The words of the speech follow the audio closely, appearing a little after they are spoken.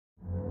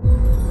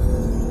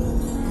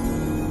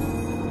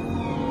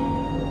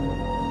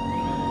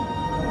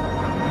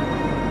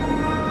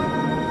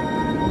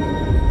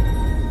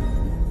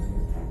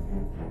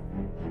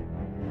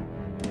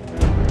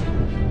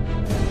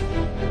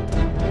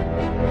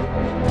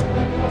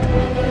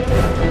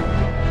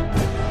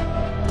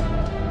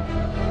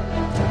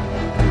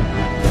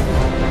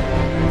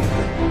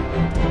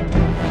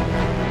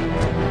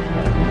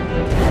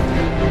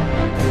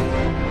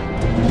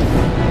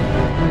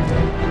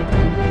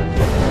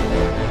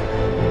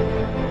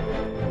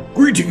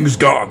Greetings,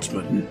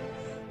 Guardsmen.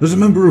 As a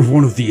member of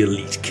one of the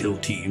elite kill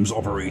teams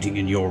operating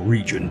in your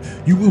region,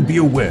 you will be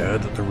aware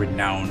that the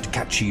renowned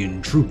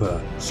Kachian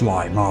trooper,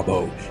 Sly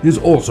Marbo, is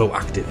also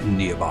active in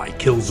nearby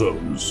kill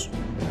zones.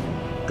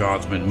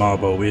 Guardsman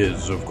Marbo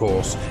is, of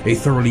course, a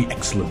thoroughly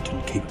excellent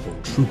and capable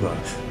trooper,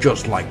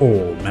 just like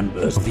all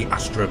members of the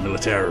Astra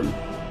Militarum.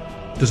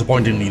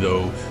 Disappointingly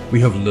though, we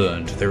have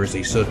learned there is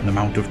a certain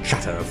amount of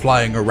chatter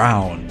flying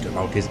around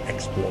about his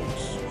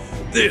exploits.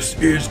 This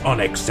is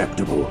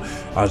unacceptable,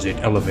 as it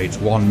elevates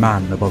one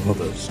man above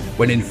others,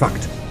 when in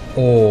fact,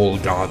 all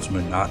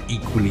guardsmen are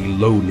equally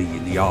lowly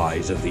in the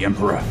eyes of the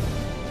Emperor.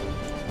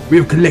 We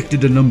have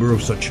collected a number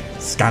of such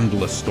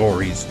scandalous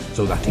stories,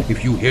 so that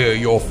if you hear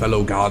your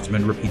fellow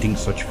guardsmen repeating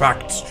such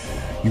facts,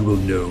 you will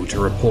know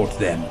to report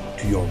them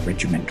to your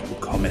regimental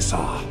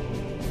commissar.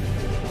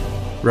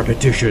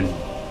 Repetition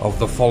of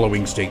the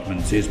following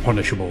statements is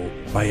punishable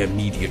by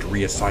immediate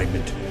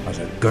reassignment as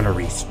a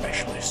gunnery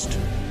specialist.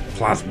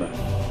 Plasma,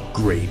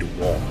 Grade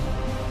 1.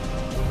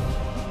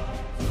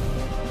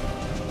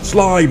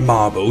 Sly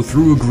Marbo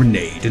threw a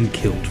grenade and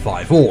killed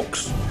 5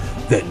 orcs.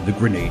 Then the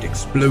grenade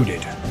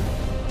exploded.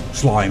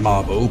 Sly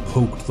Marbo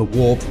poked the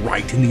warp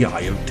right in the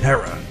eye of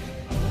terror.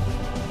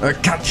 A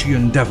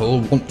Kachian devil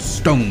once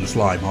stung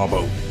Sly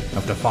Marbo.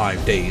 After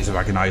 5 days of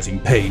agonizing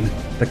pain,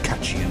 the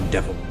Kachian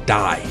devil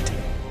died.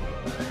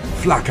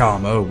 Flak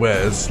armor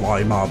wears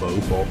Sly Marbo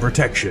for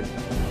protection.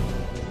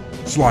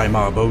 Sly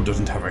Marbo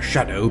doesn't have a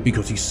shadow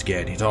because he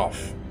scared it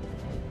off.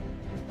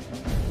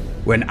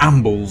 When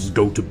ambles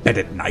go to bed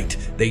at night,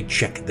 they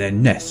check their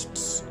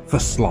nests for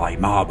Sly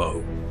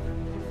Marbo.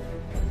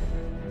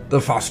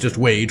 The fastest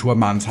way to a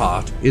man's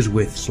heart is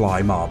with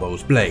Sly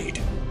Marbo's blade.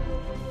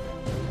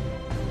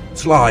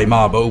 Sly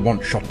Marbo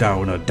once shot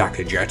down a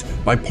Dakar jet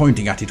by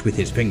pointing at it with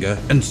his finger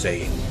and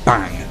saying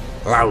 "bang"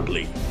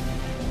 loudly.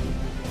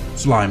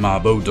 Sly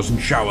Marbo doesn't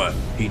shower,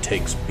 he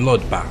takes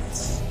blood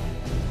baths.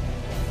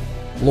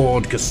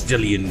 Lord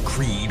Castilian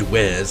Creed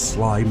wears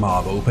Sly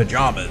Marbo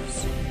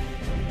pajamas.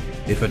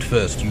 If at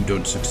first you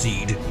don't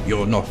succeed,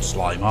 you're not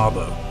Sly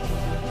Marbo.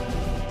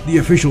 The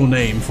official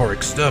name for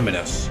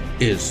Exterminus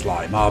is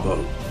Sly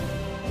Marbo.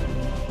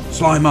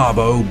 Sly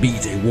Marbo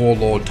beat a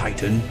warlord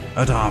titan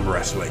at arm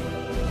wrestling.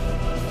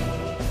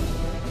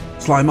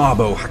 Sly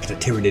Marbo hacked a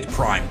Tyranid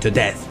Prime to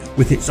death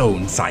with its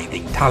own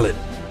scything talon.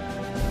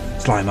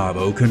 Sly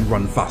Marbo can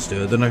run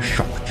faster than a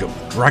shock jump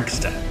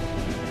dragster.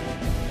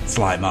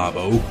 Sly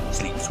Marbo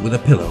sleeps with a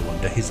pillow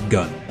under his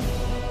gun.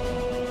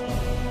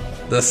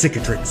 The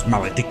Cicatrix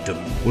Maledictum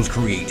was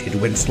created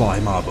when Sly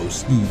Marbo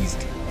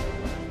sneezed.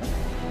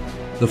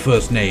 The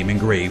first name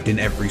engraved in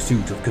every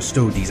suit of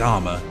Custodes'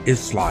 armor is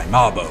Sly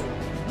Marbo.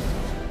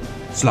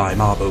 Sly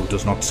Marbo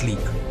does not sleep,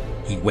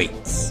 he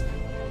waits.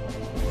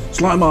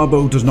 Sly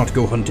Marbo does not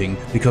go hunting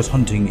because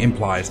hunting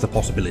implies the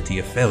possibility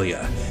of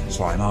failure.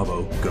 Sly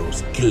Marbo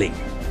goes killing.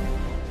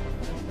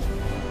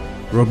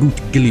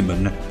 Raboot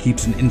Gilliman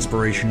keeps an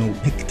inspirational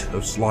pict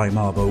of Sly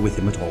Marbo with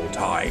him at all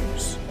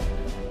times.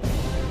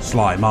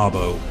 Sly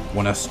Marbo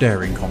won a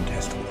staring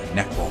contest with a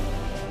Necron.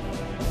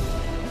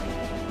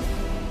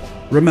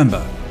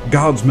 Remember,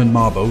 Guardsman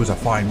Marbo is a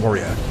fine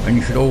warrior, and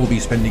you should all be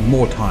spending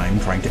more time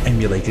trying to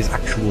emulate his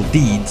actual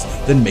deeds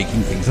than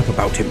making things up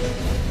about him.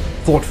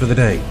 Thought for the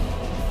day.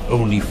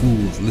 Only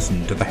fools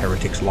listen to the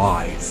heretic's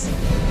lies.